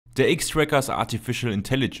Der Xtrackers Artificial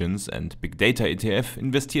Intelligence and Big Data ETF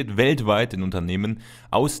investiert weltweit in Unternehmen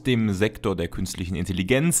aus dem Sektor der künstlichen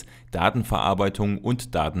Intelligenz, Datenverarbeitung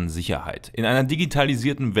und Datensicherheit. In einer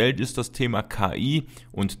digitalisierten Welt ist das Thema KI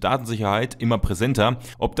und Datensicherheit immer präsenter.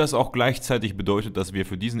 Ob das auch gleichzeitig bedeutet, dass wir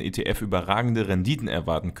für diesen ETF überragende Renditen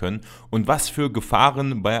erwarten können und was für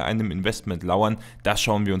Gefahren bei einem Investment lauern, das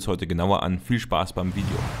schauen wir uns heute genauer an. Viel Spaß beim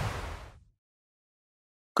Video.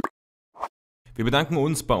 Wir bedanken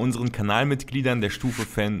uns bei unseren Kanalmitgliedern der Stufe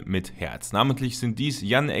Fan mit Herz. Namentlich sind dies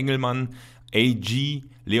Jan Engelmann, AG,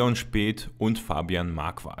 Leon Speth und Fabian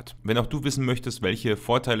Marquardt. Wenn auch du wissen möchtest, welche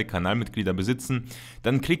Vorteile Kanalmitglieder besitzen,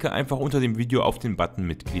 dann klicke einfach unter dem Video auf den Button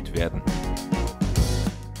Mitglied werden.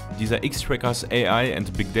 Dieser Xtrackers AI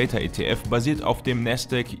and Big Data ETF basiert auf dem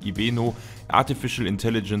Nasdaq IBENO Artificial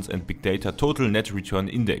Intelligence and Big Data Total Net Return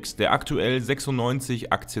Index, der aktuell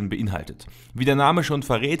 96 Aktien beinhaltet. Wie der Name schon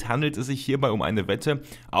verrät, handelt es sich hierbei um eine Wette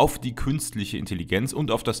auf die künstliche Intelligenz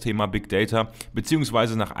und auf das Thema Big Data,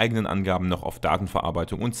 beziehungsweise nach eigenen Angaben noch auf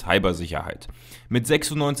Datenverarbeitung und Cybersicherheit. Mit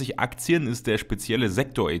 96 Aktien ist der spezielle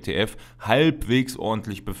Sektor-ETF halbwegs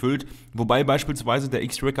ordentlich befüllt, wobei beispielsweise der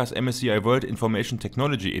Xtrackers MSCI World Information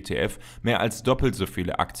Technology ETF mehr als doppelt so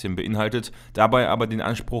viele Aktien beinhaltet, dabei aber den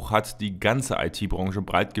Anspruch hat, die ganze IT-Branche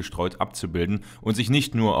breit gestreut abzubilden und sich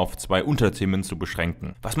nicht nur auf zwei Unterthemen zu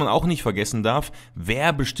beschränken. Was man auch nicht vergessen darf,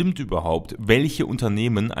 wer bestimmt überhaupt, welche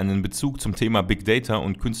Unternehmen einen Bezug zum Thema Big Data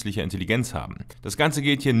und künstlicher Intelligenz haben. Das Ganze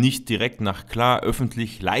geht hier nicht direkt nach klar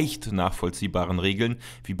öffentlich leicht nachvollziehbaren Regeln,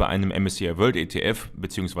 wie bei einem MSCI World ETF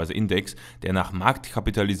bzw. Index, der nach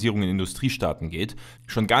Marktkapitalisierung in Industriestaaten geht.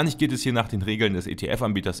 Schon gar nicht geht es hier nach den Regeln des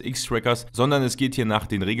ETF-Anbieters Xtrackers, sondern es geht hier nach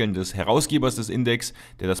den Regeln des Herausgebers des Index,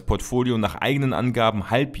 der das Portfolio nach eigenen Angaben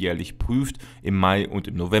halbjährlich prüft, im Mai und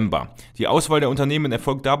im November. Die Auswahl der Unternehmen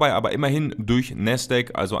erfolgt dabei aber immerhin durch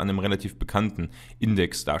Nasdaq, also einem relativ bekannten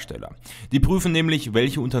Indexdarsteller. Die prüfen nämlich,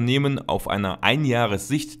 welche Unternehmen auf einer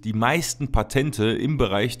Einjahressicht die meisten Patente im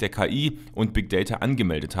Bereich der KI und Big Data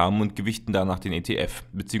angemeldet haben und gewichten danach den ETF,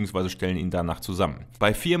 bzw. stellen ihn danach zusammen.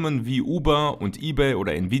 Bei Firmen wie Uber und eBay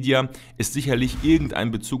oder Nvidia ist sicherlich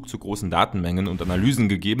irgendein Bezug zu großen Datenmengen und Analysen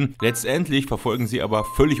gegeben. Letztendlich verfolgen sie aber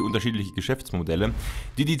völlig unterschiedliche Geschäftsmodelle,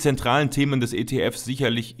 die die zentralen Themen des ETFs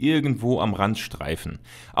sicherlich irgendwo am Rand streifen.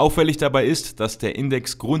 Auffällig dabei ist, dass der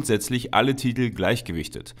Index grundsätzlich alle Titel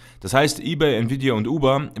gleichgewichtet. Das heißt, eBay, Nvidia und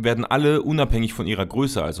Uber werden alle unabhängig von ihrer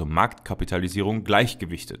Größe, also Marktkapitalisierung,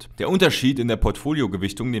 gleichgewichtet. Der Unterschied in der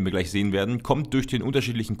Portfoliogewichtung, den wir gleich sehen werden, kommt durch den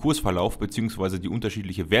unterschiedlichen Kursverlauf bzw. die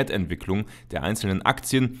unterschiedliche Wertentwicklung der einzelnen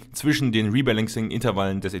Aktien zwischen den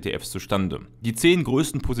Rebalancing-Intervallen des ETFs zustande. Die 10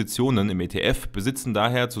 größten Positionen im ETF besitzen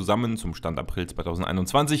daher zusammen zum Stand April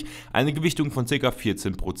 2021 eine Gewichtung von ca.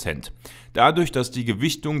 14%. Dadurch, dass die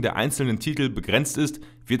Gewichtung der einzelnen Titel begrenzt ist,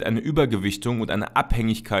 wird eine Übergewichtung und eine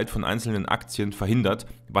Abhängigkeit von einzelnen Aktien verhindert,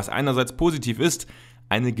 was einerseits positiv ist.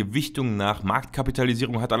 Eine Gewichtung nach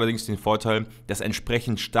Marktkapitalisierung hat allerdings den Vorteil, dass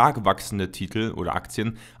entsprechend stark wachsende Titel oder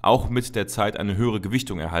Aktien auch mit der Zeit eine höhere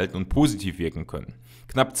Gewichtung erhalten und positiv wirken können.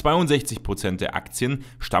 Knapp 62% der Aktien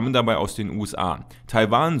stammen dabei aus den USA.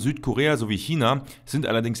 Taiwan, Südkorea sowie China sind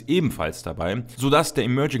allerdings ebenfalls dabei, sodass der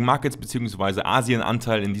Emerging Markets bzw.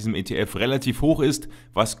 Asienanteil in diesem ETF relativ hoch ist,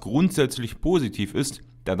 was grundsätzlich positiv ist,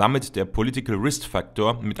 da damit der Political Risk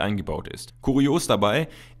Factor mit eingebaut ist. Kurios dabei,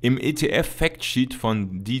 im ETF-Factsheet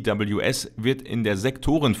von DWS wird in der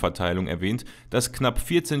Sektorenverteilung erwähnt, dass knapp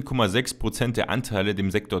 14,6% der Anteile dem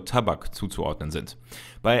Sektor Tabak zuzuordnen sind.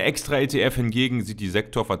 Bei Xtra-ETF hingegen sieht die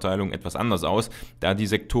Sektorverteilung etwas anders aus, da die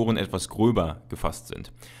Sektoren etwas gröber gefasst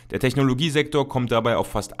sind. Der Technologiesektor kommt dabei auf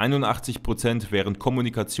fast 81%, während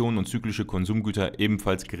Kommunikation und zyklische Konsumgüter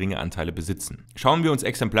ebenfalls geringe Anteile besitzen. Schauen wir uns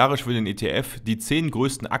exemplarisch für den ETF die 10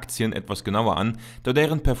 größten Aktien etwas genauer an, da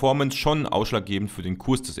deren Performance schon ausschlaggebend für den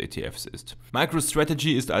Kurs des ETFs ist.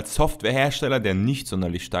 MicroStrategy ist als Softwarehersteller, der nicht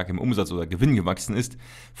sonderlich stark im Umsatz oder Gewinn gewachsen ist,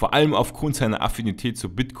 vor allem aufgrund seiner Affinität zu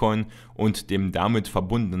Bitcoin und dem damit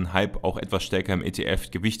verbundenen Hype auch etwas stärker im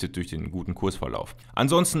ETF gewichtet durch den guten Kursverlauf.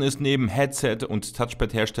 Ansonsten ist neben Headset- und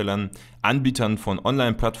Touchpad-Herstellern, Anbietern von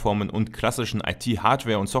Online-Plattformen und klassischen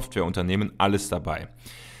IT-Hardware- und Softwareunternehmen alles dabei.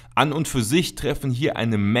 An und für sich treffen hier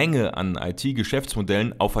eine Menge an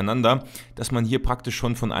IT-Geschäftsmodellen aufeinander, dass man hier praktisch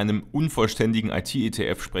schon von einem unvollständigen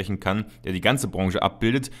IT-ETF sprechen kann, der die ganze Branche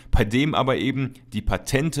abbildet, bei dem aber eben die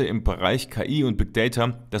Patente im Bereich KI und Big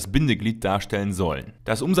Data das Bindeglied darstellen sollen.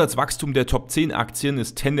 Das Umsatzwachstum der Top 10 Aktien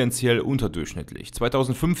ist tendenziell unterdurchschnittlich.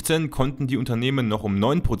 2015 konnten die Unternehmen noch um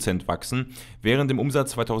 9% wachsen, während im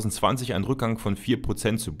Umsatz 2020 ein Rückgang von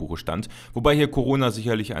 4% zu Buche stand, wobei hier Corona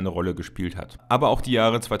sicherlich eine Rolle gespielt hat. Aber auch die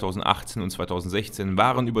Jahre 2021 2018 und 2016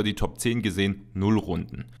 waren über die Top 10 gesehen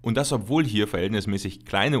Nullrunden. Und das, obwohl hier verhältnismäßig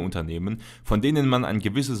kleine Unternehmen, von denen man ein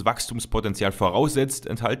gewisses Wachstumspotenzial voraussetzt,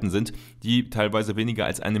 enthalten sind, die teilweise weniger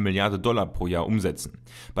als $1 Milliarde pro Jahr umsetzen.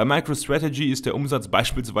 Bei MicroStrategy ist der Umsatz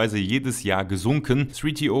beispielsweise jedes Jahr gesunken.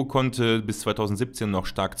 3TO konnte bis 2017 noch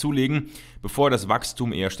stark zulegen, bevor das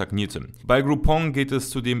Wachstum eher stagnierte. Bei Groupon geht es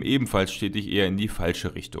zudem ebenfalls stetig eher in die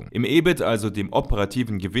falsche Richtung. Im EBIT, also dem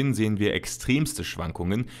operativen Gewinn, sehen wir extremste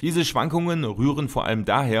Schwankungen. Diese Schwankungen rühren vor allem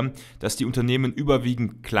daher, dass die Unternehmen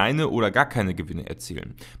überwiegend kleine oder gar keine Gewinne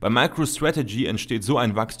erzielen. Bei MicroStrategy entsteht so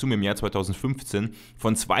ein Wachstum im Jahr 2015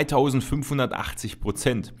 von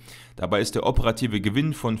 2580%. Dabei ist der operative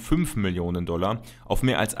Gewinn von $5 Millionen auf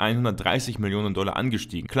mehr als $130 Millionen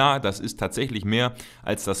angestiegen. Klar, das ist tatsächlich mehr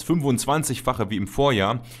als das 25-fache wie im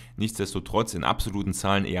Vorjahr, nichtsdestotrotz in absoluten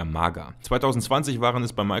Zahlen eher mager. 2020 waren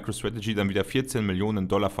es bei MicroStrategy dann wieder $14 Millionen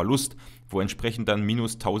Verlust, wo entsprechend dann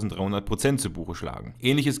minus 1300% zu Buche schlagen.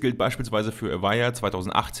 Ähnliches gilt beispielsweise für Avaya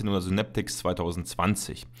 2018 oder Synaptics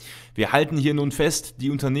 2020. Wir halten hier nun fest, die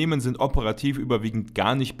Unternehmen sind operativ überwiegend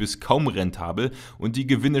gar nicht bis kaum rentabel und die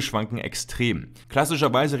Gewinne schwanken extrem.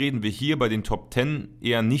 Klassischerweise reden wir hier bei den Top 10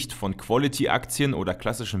 eher nicht von Quality-Aktien oder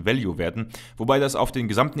klassischen Value-Werten, wobei das auf den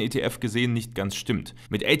gesamten ETF gesehen nicht ganz stimmt.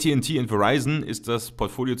 Mit AT&T und Verizon ist das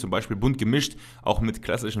Portfolio zum Beispiel bunt gemischt, auch mit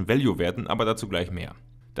klassischen Value-Werten, aber dazu gleich mehr.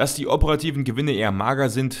 Dass die operativen Gewinne eher mager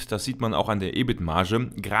sind, das sieht man auch an der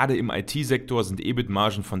EBIT-Marge. Gerade im IT-Sektor sind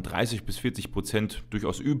EBIT-Margen von 30 bis 40%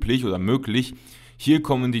 durchaus üblich oder möglich. Hier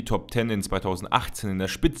kommen die Top 10 in 2018 in der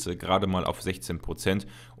Spitze gerade mal auf 16%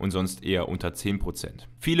 und sonst eher unter 10%.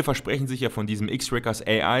 Viele versprechen sich ja von diesem Xtrackers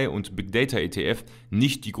AI und Big Data ETF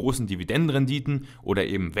nicht die großen Dividendenrenditen oder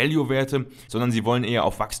eben Value-Werte, sondern sie wollen eher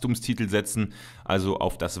auf Wachstumstitel setzen, also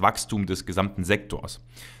auf das Wachstum des gesamten Sektors.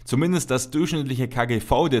 Zumindest das durchschnittliche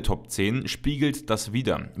KGV der Top 10 spiegelt das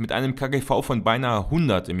wider. Mit einem KGV von beinahe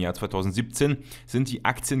 100 im Jahr 2017 sind die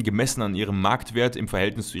Aktien gemessen an ihrem Marktwert im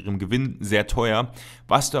Verhältnis zu ihrem Gewinn sehr teuer,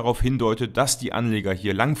 was darauf hindeutet, dass die Anleger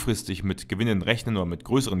hier langfristig mit Gewinnen rechnen oder mit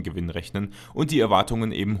größeren Gewinnen rechnen und die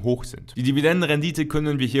Erwartungen eben hoch sind. Die Dividendenrendite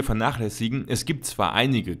können wir hier vernachlässigen. Es gibt zwar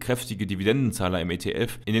einige kräftige Dividendenzahler im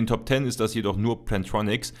ETF, in den Top 10 ist das jedoch nur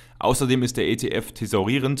Plantronics. Außerdem ist der ETF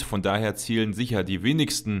thesaurierend, von daher zielen sicher die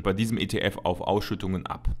wenigsten bei diesem ETF auf Ausschüttungen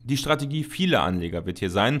ab. Die Strategie vieler Anleger wird hier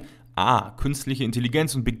sein: Künstliche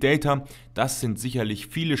Intelligenz und Big Data, das sind sicherlich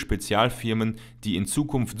viele Spezialfirmen, die in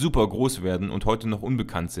Zukunft super groß werden und heute noch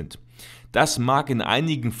unbekannt sind. Das mag in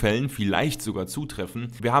einigen Fällen vielleicht sogar zutreffen.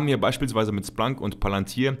 Wir haben hier beispielsweise mit Splunk und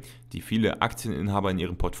Palantir, die viele Aktieninhaber in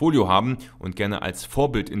ihrem Portfolio haben und gerne als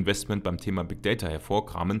Vorbildinvestment beim Thema Big Data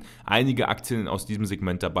hervorkramen, einige Aktien aus diesem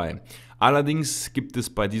Segment dabei. Allerdings gibt es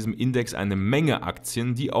bei diesem Index eine Menge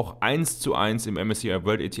Aktien, die auch 1:1 im MSCI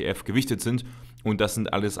World ETF gewichtet sind. Und das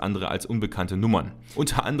sind alles andere als unbekannte Nummern.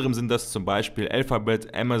 Unter anderem sind das zum Beispiel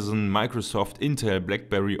Alphabet, Amazon, Microsoft, Intel,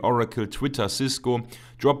 BlackBerry, Oracle, Twitter, Cisco,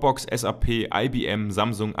 Dropbox, SAP, IBM,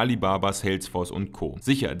 Samsung, Alibaba, Salesforce und Co.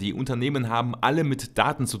 Sicher, die Unternehmen haben alle mit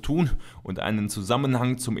Daten zu tun und einen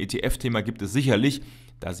Zusammenhang zum ETF-Thema gibt es sicherlich,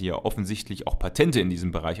 da sie ja offensichtlich auch Patente in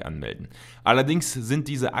diesem Bereich anmelden. Allerdings sind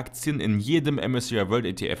diese Aktien in jedem MSCI World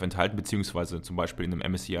ETF enthalten, beziehungsweise zum Beispiel in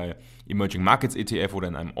einem MSCI Emerging Markets ETF oder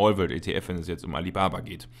in einem All World ETF, wenn es jetzt um Alibaba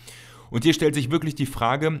geht. Und hier stellt sich wirklich die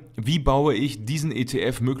Frage, wie baue ich diesen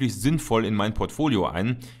ETF möglichst sinnvoll in mein Portfolio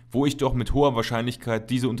ein, wo ich doch mit hoher Wahrscheinlichkeit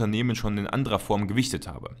diese Unternehmen schon in anderer Form gewichtet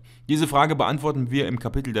habe. Diese Frage beantworten wir im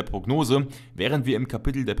Kapitel der Prognose, während wir im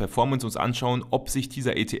Kapitel der Performance uns anschauen, ob sich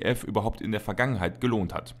dieser ETF überhaupt in der Vergangenheit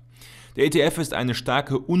gelohnt hat. Der ETF ist eine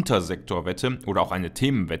starke Untersektorwette oder auch eine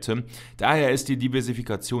Themenwette, daher ist die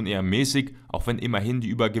Diversifikation eher mäßig, auch wenn immerhin die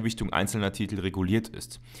Übergewichtung einzelner Titel reguliert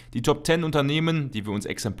ist. Die Top 10 Unternehmen, die wir uns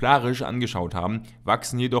exemplarisch angeschaut haben,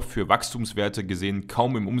 wachsen jedoch für Wachstumswerte gesehen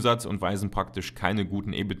kaum im Umsatz und weisen praktisch keine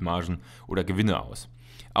guten EBIT-Margen oder Gewinne aus.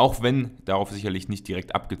 Auch wenn darauf sicherlich nicht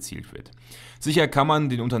direkt abgezielt wird. Sicher kann man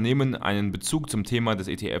den Unternehmen einen Bezug zum Thema des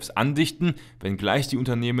ETFs andichten, wenngleich die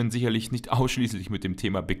Unternehmen sicherlich nicht ausschließlich mit dem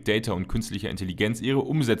Thema Big Data und künstlicher Intelligenz ihre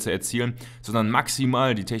Umsätze erzielen, sondern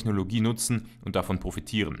maximal die Technologie nutzen und davon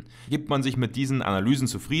profitieren. Gibt man sich mit diesen Analysen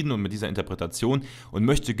zufrieden und mit dieser Interpretation und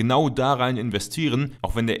möchte genau darein investieren,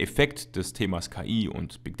 auch wenn der Effekt des Themas KI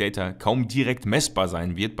und Big Data kaum direkt messbar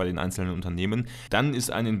sein wird bei den einzelnen Unternehmen, dann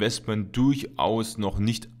ist ein Investment durchaus noch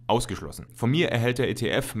nicht ausgeschlossen. Von mir erhält der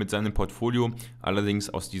ETF mit seinem Portfolio allerdings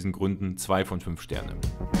aus diesen Gründen 2 von 5 Sternen.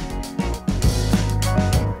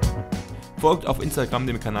 Folgt auf Instagram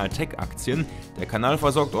dem Kanal Tech-Aktien. Der Kanal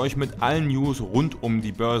versorgt euch mit allen News rund um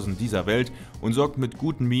die Börsen dieser Welt und sorgt mit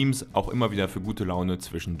guten Memes auch immer wieder für gute Laune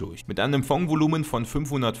zwischendurch. Mit einem Fondsvolumen von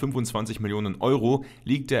 525 Millionen Euro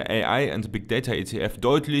liegt der AI and Big Data ETF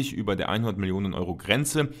deutlich über der 100 Millionen Euro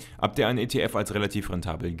Grenze, ab der ein ETF als relativ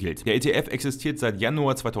rentabel gilt. Der ETF existiert seit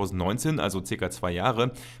Januar 2019, also ca. 2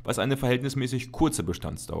 Jahre, was eine verhältnismäßig kurze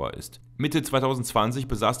Bestandsdauer ist. Mitte 2020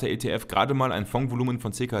 besaß der ETF gerade mal ein Fondsvolumen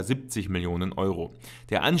von ca. 70 Millionen Euro.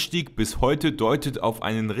 Der Anstieg bis heute deutet auf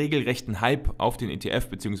einen regelrechten Hype auf den ETF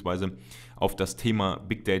bzw. auf das Thema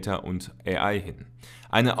Big Data und AI hin.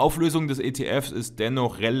 Eine Auflösung des ETFs ist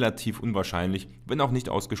dennoch relativ unwahrscheinlich, wenn auch nicht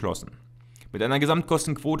ausgeschlossen. Mit einer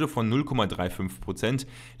Gesamtkostenquote von 0,35%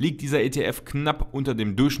 liegt dieser ETF knapp unter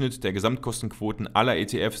dem Durchschnitt der Gesamtkostenquoten aller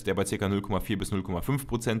ETFs, der bei ca. 0,4 bis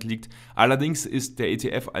 0,5% liegt. Allerdings ist der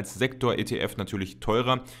ETF als Sektor-ETF natürlich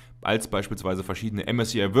teurer als beispielsweise verschiedene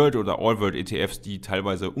MSCI World oder All World ETFs, die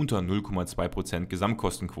teilweise unter 0,2%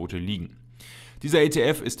 Gesamtkostenquote liegen. Dieser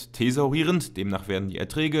ETF ist thesaurierend, demnach werden die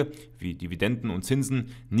Erträge wie Dividenden und Zinsen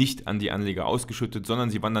nicht an die Anleger ausgeschüttet, sondern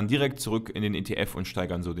sie wandern direkt zurück in den ETF und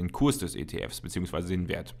steigern so den Kurs des ETFs bzw. den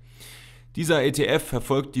Wert. Dieser ETF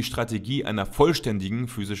verfolgt die Strategie einer vollständigen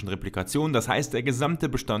physischen Replikation, das heißt, der gesamte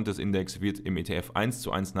Bestand des Index wird im ETF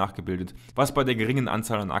 1:1 nachgebildet, was bei der geringen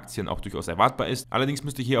Anzahl an Aktien auch durchaus erwartbar ist. Allerdings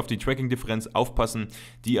müsst ihr hier auf die Tracking-Differenz aufpassen,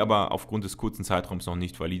 die aber aufgrund des kurzen Zeitraums noch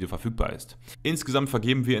nicht valide verfügbar ist. Insgesamt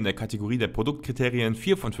vergeben wir in der Kategorie der Produktkriterien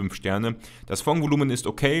 4 von 5 Sterne. Das Fondsvolumen ist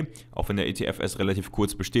okay, auch wenn der ETF erst relativ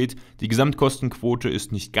kurz besteht. Die Gesamtkostenquote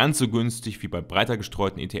ist nicht ganz so günstig wie bei breiter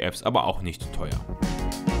gestreuten ETFs, aber auch nicht teuer.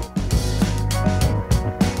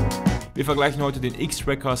 Wir vergleichen heute den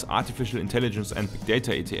Xtrackers Artificial Intelligence and Big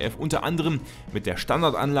Data ETF unter anderem mit der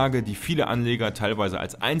Standardanlage, die viele Anleger teilweise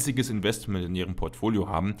als einziges Investment in ihrem Portfolio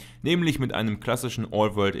haben, nämlich mit einem klassischen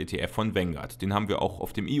All-World ETF von Vanguard. Den haben wir auch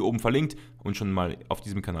auf dem i oben verlinkt und schon mal auf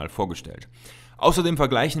diesem Kanal vorgestellt. Außerdem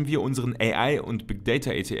vergleichen wir unseren AI und Big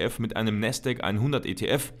Data ETF mit einem Nasdaq 100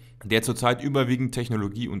 ETF, der zurzeit überwiegend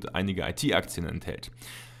Technologie und einige IT-Aktien enthält.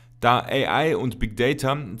 Da AI und Big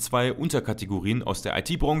Data zwei Unterkategorien aus der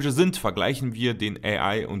IT-Branche sind, vergleichen wir den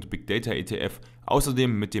AI und Big Data ETF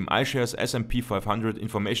außerdem mit dem iShares S&P 500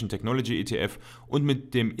 Information Technology ETF und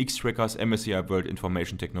mit dem Xtrackers MSCI World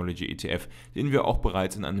Information Technology ETF, den wir auch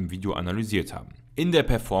bereits in einem Video analysiert haben. In der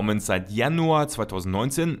Performance seit Januar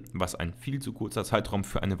 2019, was ein viel zu kurzer Zeitraum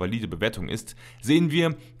für eine valide Bewertung ist, sehen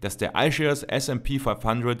wir, dass der iShares S&P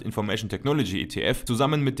 500 Information Technology ETF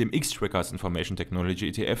zusammen mit dem Xtrackers Information Technology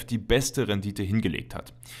ETF die beste Rendite hingelegt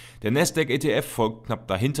hat. Der Nasdaq ETF folgt knapp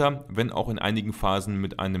dahinter, wenn auch in einigen Phasen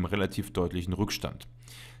mit einem relativ deutlichen Rückstand.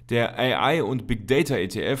 Der AI und Big Data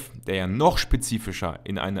ETF, der ja noch spezifischer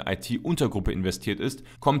in eine IT-Untergruppe investiert ist,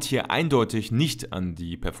 kommt hier eindeutig nicht an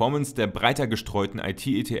die Performance der breiter gestreuten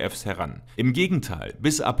IT-ETFs heran. Im Gegenteil,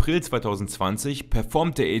 bis April 2020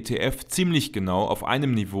 performt der ETF ziemlich genau auf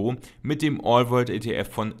einem Niveau mit dem All-World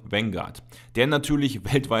ETF von Vanguard, der natürlich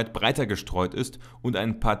weltweit breiter gestreut ist und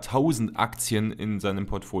ein paar tausend Aktien in seinem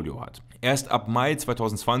Portfolio hat. Erst ab Mai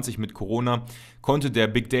 2020 mit Corona konnte der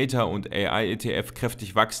Big Data und AI ETF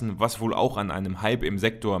kräftig wachsen, was wohl auch an einem Hype im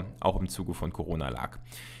Sektor, auch im Zuge von Corona lag.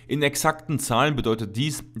 In exakten Zahlen bedeutet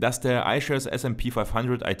dies, dass der iShares S&P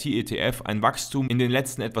 500 IT ETF ein Wachstum in den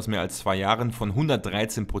letzten etwas mehr als 2 Jahren von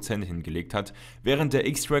 113% hingelegt hat, während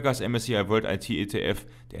der Xtrackers MSCI World IT ETF,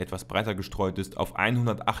 der etwas breiter gestreut ist, auf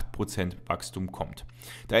 108% Wachstum kommt.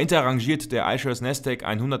 Dahinter rangiert der iShares Nasdaq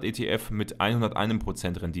 100 ETF mit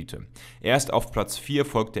 101% Rendite. Erst auf Platz 4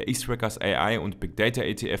 folgt der Xtrackers AI und Big Data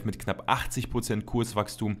ETF mit knapp 80%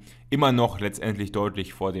 Kurswachstum, immer noch letztendlich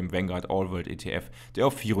deutlich vor dem Vanguard All World ETF, der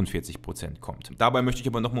auf 44% kommt. Dabei möchte ich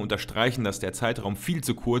aber nochmal unterstreichen, dass der Zeitraum viel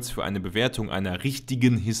zu kurz für eine Bewertung einer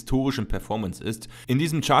richtigen historischen Performance ist. In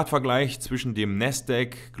diesem Chartvergleich zwischen dem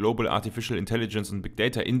Nasdaq Global Artificial Intelligence und Big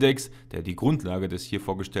Data Index, der die Grundlage des hier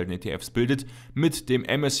vorgestellten ETFs bildet, mit dem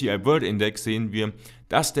MSCI World Index sehen wir,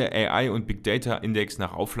 dass der AI und Big Data Index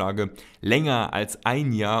nach Auflage länger als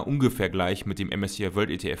 1 Jahr ungefähr gleich mit dem MSCI World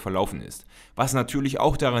ETF verlaufen ist. Was natürlich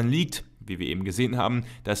auch daran liegt, wie wir eben gesehen haben,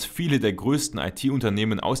 dass viele der größten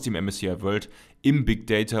IT-Unternehmen aus dem MSCI World im Big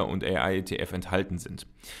Data und AI ETF enthalten sind.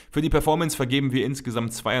 Für die Performance vergeben wir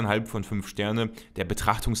insgesamt 2,5 von 5 Sterne. Der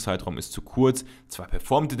Betrachtungszeitraum ist zu kurz. Zwar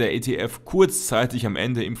performte der ETF kurzzeitig am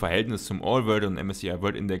Ende im Verhältnis zum All World und MSCI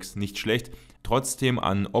World Index nicht schlecht, trotzdem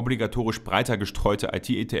an obligatorisch breiter gestreute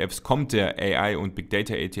IT-ETFs kommt der AI und Big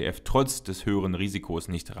Data ETF trotz des höheren Risikos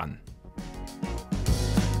nicht ran.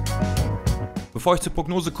 Bevor ich zur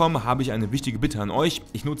Prognose komme, habe ich eine wichtige Bitte an euch.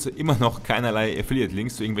 Ich nutze immer noch keinerlei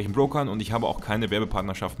Affiliate-Links zu irgendwelchen Brokern und ich habe auch keine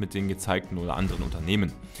Werbepartnerschaft mit den gezeigten oder anderen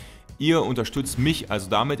Unternehmen. Ihr unterstützt mich also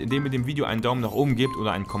damit, indem ihr dem Video einen Daumen nach oben gebt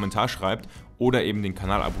oder einen Kommentar schreibt oder eben den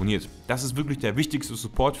Kanal abonniert. Das ist wirklich der wichtigste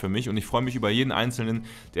Support für mich und ich freue mich über jeden Einzelnen,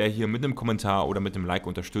 der hier mit einem Kommentar oder mit einem Like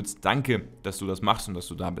unterstützt. Danke, dass du das machst und dass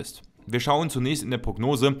du da bist. Wir schauen zunächst in der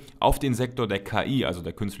Prognose auf den Sektor der KI, also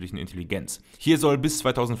der künstlichen Intelligenz. Hier soll bis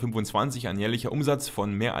 2025 ein jährlicher Umsatz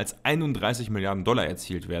von mehr als 31 Milliarden Dollar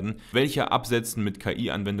erzielt werden, welcher Absätzen mit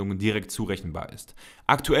KI-Anwendungen direkt zurechenbar ist.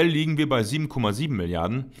 Aktuell liegen wir bei 7,7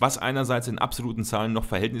 Milliarden, was einerseits in absoluten Zahlen noch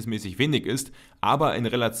verhältnismäßig wenig ist, aber in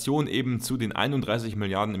Relation eben zu den 31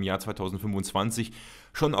 Milliarden im Jahr 2025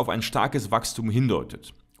 schon auf ein starkes Wachstum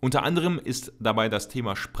hindeutet. Unter anderem ist dabei das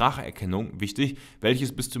Thema Spracherkennung wichtig,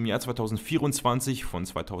 welches bis zum Jahr 2024 von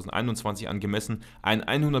 2021 angemessen ein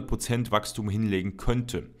 100% Wachstum hinlegen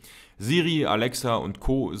könnte. Siri, Alexa und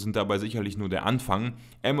Co. sind dabei sicherlich nur der Anfang.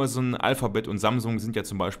 Amazon, Alphabet und Samsung sind ja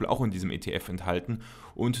zum Beispiel auch in diesem ETF enthalten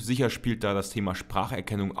und sicher spielt da das Thema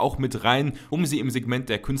Spracherkennung auch mit rein, um sie im Segment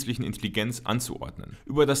der künstlichen Intelligenz anzuordnen.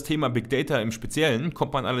 Über das Thema Big Data im Speziellen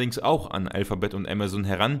kommt man allerdings auch an Alphabet und Amazon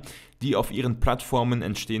heran. Die auf ihren Plattformen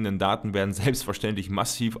entstehenden Daten werden selbstverständlich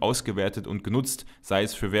massiv ausgewertet und genutzt, sei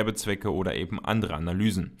es für Werbezwecke oder eben andere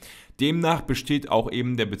Analysen. Demnach besteht auch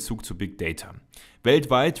eben der Bezug zu Big Data.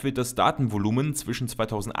 Weltweit wird das Datenvolumen zwischen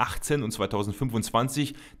 2018 und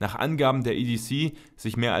 2025 nach Angaben der EDC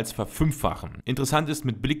sich mehr als verfünffachen. Interessant ist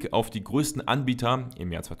mit Blick auf die größten Anbieter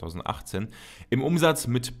im Jahr 2018 im Umsatz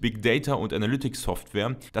mit Big Data und Analytics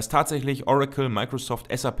Software, dass tatsächlich Oracle,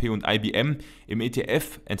 Microsoft, SAP und IBM im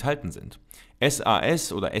ETF enthalten sind.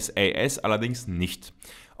 SAS oder SAS allerdings nicht.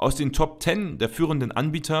 Aus den Top 10 der führenden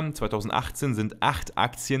Anbieter 2018 sind 8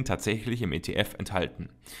 Aktien tatsächlich im ETF enthalten.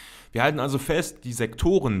 Wir halten also fest, die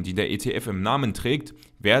Sektoren, die der ETF im Namen trägt,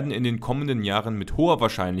 werden in den kommenden Jahren mit hoher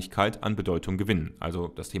Wahrscheinlichkeit an Bedeutung gewinnen, also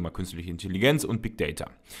das Thema künstliche Intelligenz und Big Data.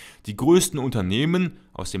 Die größten Unternehmen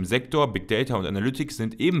aus dem Sektor Big Data und Analytics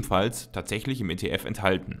sind ebenfalls tatsächlich im ETF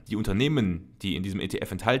enthalten. Die Unternehmen, die in diesem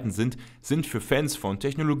ETF enthalten sind, sind für Fans von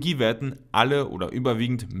Technologiewerten alle oder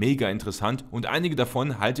überwiegend mega interessant und einige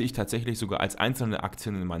davon halte ich tatsächlich sogar als einzelne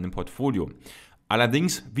Aktien in meinem Portfolio.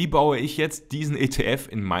 Allerdings, wie baue ich jetzt diesen ETF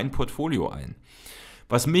in mein Portfolio ein?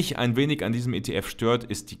 Was mich ein wenig an diesem ETF stört,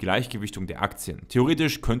 ist die Gleichgewichtung der Aktien.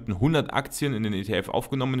 Theoretisch könnten 100 Aktien in den ETF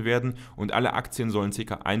aufgenommen werden und alle Aktien sollen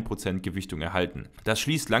ca. 1% Gewichtung erhalten. Das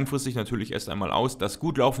schließt langfristig natürlich erst einmal aus, dass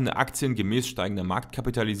gut laufende Aktien gemäß steigender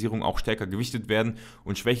Marktkapitalisierung auch stärker gewichtet werden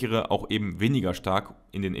und schwächere auch eben weniger stark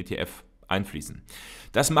in den ETF einfließen.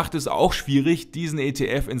 Das macht es auch schwierig, diesen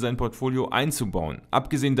ETF in sein Portfolio einzubauen.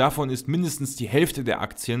 Abgesehen davon ist mindestens die Hälfte der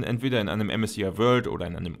Aktien entweder in einem MSCI World oder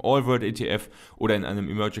in einem All World ETF oder in einem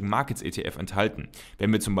Emerging Markets ETF enthalten,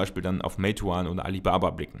 wenn wir zum Beispiel dann auf Meituan oder Alibaba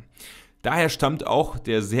blicken. Daher stammt auch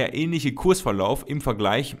der sehr ähnliche Kursverlauf im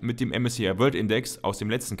Vergleich mit dem MSCI World Index aus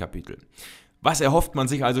dem letzten Kapitel. Was erhofft man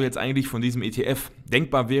sich also jetzt eigentlich von diesem ETF?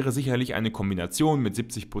 Denkbar wäre sicherlich eine Kombination mit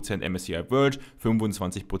 70% MSCI World,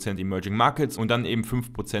 25% Emerging Markets und dann eben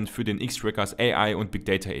 5% für den Xtrackers AI und Big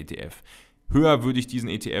Data ETF. Höher würde ich diesen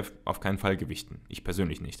ETF auf keinen Fall gewichten, ich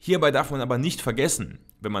persönlich nicht. Hierbei darf man aber nicht vergessen,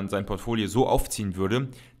 wenn man sein Portfolio so aufziehen würde,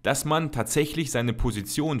 dass man tatsächlich seine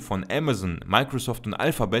Position von Amazon, Microsoft und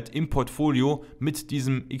Alphabet im Portfolio mit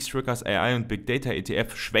diesem Xtrackers AI und Big Data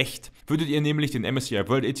ETF schwächt. Würdet ihr nämlich den MSCI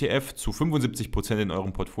World ETF zu 75% in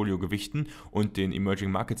eurem Portfolio gewichten und den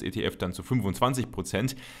Emerging Markets ETF dann zu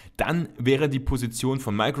 25%, dann wäre die Position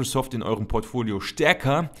von Microsoft in eurem Portfolio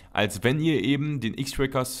stärker, als wenn ihr eben den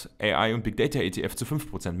Xtrackers AI und Big Data ETF zu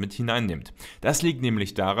 5% mit hineinnimmt. Das liegt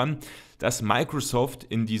nämlich daran, dass Microsoft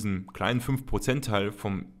in diesem kleinen 5%-Teil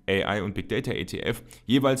vom AI und Big Data ETF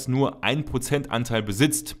jeweils nur 1% Anteil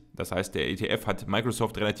besitzt. Das heißt, der ETF hat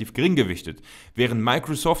Microsoft relativ gering gewichtet, während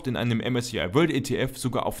Microsoft in einem MSCI World ETF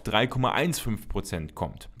sogar auf 3,15%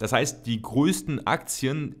 kommt. Das heißt, die größten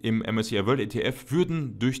Aktien im MSCI World ETF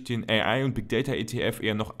würden durch den AI und Big Data ETF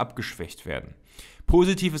eher noch abgeschwächt werden.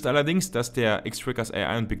 Positiv ist allerdings, dass der Xtrackers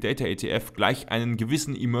AI und Big Data ETF gleich einen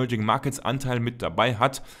gewissen Emerging Markets Anteil mit dabei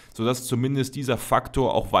hat, sodass zumindest dieser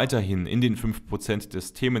Faktor auch weiterhin in den 5%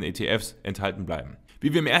 des Themen ETFs enthalten bleiben.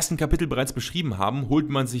 Wie wir im ersten Kapitel bereits beschrieben haben, holt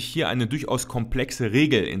man sich hier eine durchaus komplexe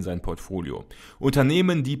Regel in sein Portfolio.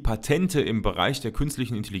 Unternehmen, die Patente im Bereich der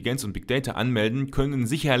künstlichen Intelligenz und Big Data anmelden, können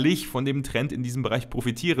sicherlich von dem Trend in diesem Bereich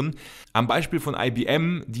profitieren. Am Beispiel von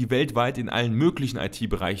IBM, die weltweit in allen möglichen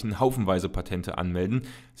IT-Bereichen haufenweise Patente anmelden,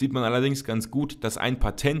 sieht man allerdings ganz gut, dass ein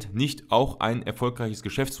Patent nicht auch ein erfolgreiches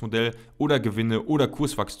Geschäftsmodell oder Gewinne oder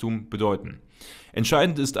Kurswachstum bedeuten.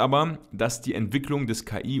 Entscheidend ist aber, dass die Entwicklung des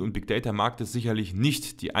KI- und Big Data-Marktes sicherlich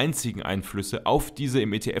nicht die einzigen Einflüsse auf diese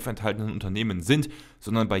im ETF enthaltenen Unternehmen sind,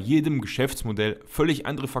 sondern bei jedem Geschäftsmodell völlig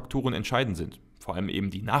andere Faktoren entscheidend sind. vor allem eben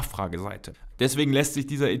die Nachfrageseite. Deswegen lässt sich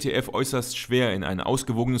dieser ETF äußerst schwer in ein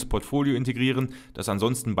ausgewogenes Portfolio integrieren, das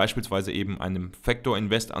ansonsten beispielsweise eben einem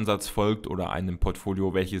Factor-Invest-Ansatz folgt oder einem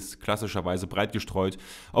Portfolio, welches klassischerweise breit gestreut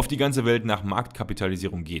auf die ganze Welt nach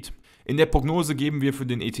Marktkapitalisierung geht. In der Prognose geben wir für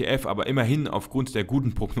den ETF aber immerhin aufgrund der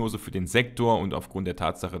guten Prognose für den Sektor und aufgrund der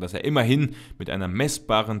Tatsache, dass er immerhin mit einer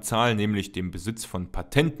messbaren Zahl, nämlich dem Besitz von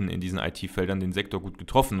Patenten in diesen IT-Feldern, den Sektor gut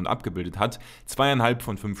getroffen und abgebildet hat, 2,5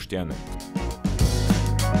 von 5 Sterne.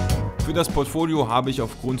 Für das Portfolio habe ich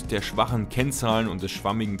aufgrund der schwachen Kennzahlen und des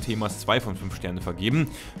schwammigen Themas 2 von 5 Sterne vergeben.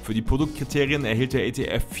 Für die Produktkriterien erhielt der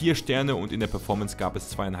ETF 4 Sterne und in der Performance gab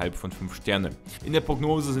es 2,5 von 5 Sterne. In der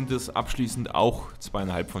Prognose sind es abschließend auch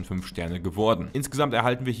 2,5 von 5 Sterne geworden. Insgesamt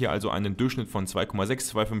erhalten wir hier also einen Durchschnitt von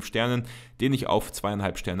 2,625 Sternen, den ich auf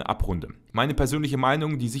 2,5 Sterne abrunde. Meine persönliche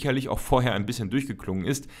Meinung, die sicherlich auch vorher ein bisschen durchgeklungen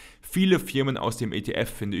ist: viele Firmen aus dem ETF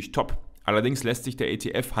finde ich top. Allerdings lässt sich der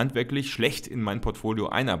ETF handwerklich schlecht in mein Portfolio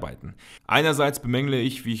einarbeiten. Einerseits bemängle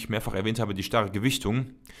ich, wie ich mehrfach erwähnt habe, die starre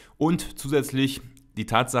Gewichtung und zusätzlich die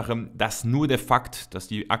Tatsache, dass nur der Fakt, dass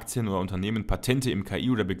die Aktien oder Unternehmen Patente im KI-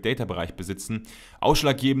 oder Big Data-Bereich besitzen,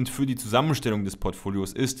 ausschlaggebend für die Zusammenstellung des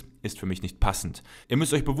Portfolios ist für mich nicht passend. Ihr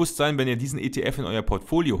müsst euch bewusst sein, wenn ihr diesen ETF in euer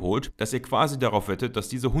Portfolio holt, dass ihr quasi darauf wettet, dass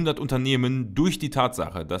diese 100 Unternehmen durch die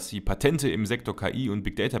Tatsache, dass sie Patente im Sektor KI und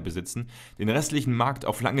Big Data besitzen, den restlichen Markt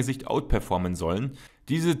auf lange Sicht outperformen sollen.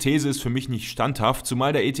 Diese These ist für mich nicht standhaft,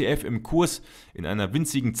 zumal der ETF im Kurs in einer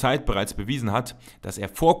winzigen Zeit bereits bewiesen hat, dass er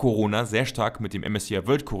vor Corona sehr stark mit dem MSCI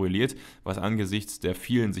World korreliert, was angesichts der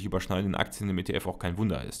vielen sich überschneidenden Aktien im ETF auch kein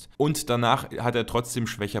Wunder ist. Und danach hat er trotzdem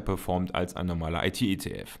schwächer performt als ein normaler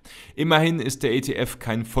IT-ETF. Immerhin ist der ETF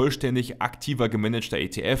kein vollständig aktiver gemanagter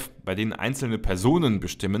ETF, bei dem einzelne Personen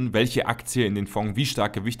bestimmen, welche Aktie in den Fonds wie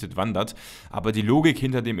stark gewichtet wandert, aber die Logik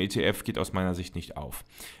hinter dem ETF geht aus meiner Sicht nicht auf.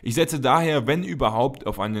 Ich setze daher, wenn überhaupt,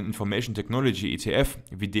 auf einen Information Technology ETF,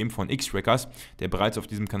 wie dem von Xtrackers, der bereits auf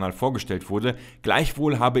diesem Kanal vorgestellt wurde.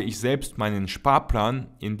 Gleichwohl habe ich selbst meinen Sparplan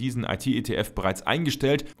in diesen IT-ETF bereits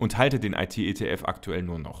eingestellt und halte den IT-ETF aktuell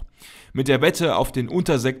nur noch. Mit der Wette auf den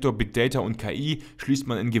Untersektor Big Data und KI schließt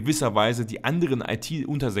man in gewisser Weise die anderen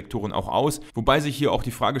IT-Untersektoren auch aus, wobei sich hier auch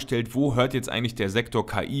die Frage stellt, wo hört jetzt eigentlich der Sektor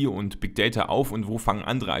KI und Big Data auf und wo fangen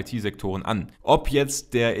andere IT-Sektoren an? Ob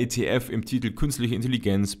jetzt der ETF im Titel Künstliche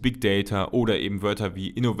Intelligenz, Big Data oder eben Wörter wie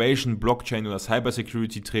Innovation, Blockchain oder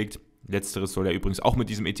Cybersecurity trägt, letzteres soll ja übrigens auch mit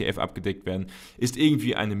diesem ETF abgedeckt werden, ist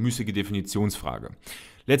irgendwie eine müßige Definitionsfrage.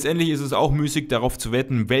 Letztendlich ist es auch müßig, darauf zu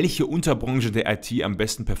wetten, welche Unterbranche der IT am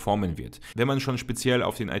besten performen wird. Wenn man schon speziell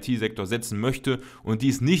auf den IT-Sektor setzen möchte und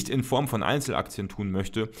dies nicht in Form von Einzelaktien tun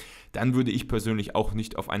möchte, dann würde ich persönlich auch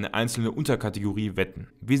nicht auf eine einzelne Unterkategorie wetten.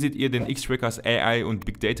 Wie seht ihr den Xtrackers AI und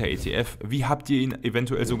Big Data ETF? Wie habt ihr ihn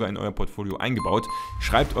eventuell sogar in euer Portfolio eingebaut?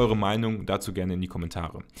 Schreibt eure Meinung dazu gerne in die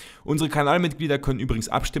Kommentare. Unsere Kanalmitglieder können übrigens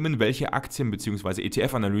abstimmen, welche Aktien- bzw.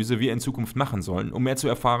 ETF-Analyse wir in Zukunft machen sollen. Um mehr zu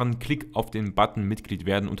erfahren, klick auf den Button Mitglied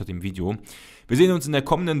werden unter dem Video. Wir sehen uns in der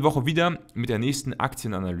kommenden Woche wieder mit der nächsten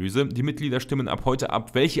Aktienanalyse. Die Mitglieder stimmen ab heute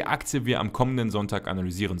ab, welche Aktie wir am kommenden Sonntag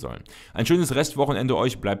analysieren sollen. Ein schönes Restwochenende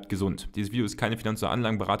euch, bleibt gesund. Dieses Video ist keine Finanz- oder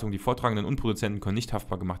Anlagenberatung. Die Vortragenden und Produzenten können nicht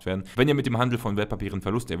haftbar gemacht werden, wenn ihr mit dem Handel von Wertpapieren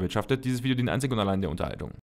Verluste erwirtschaftet. Dieses Video dient einzig und allein der Unterhaltung.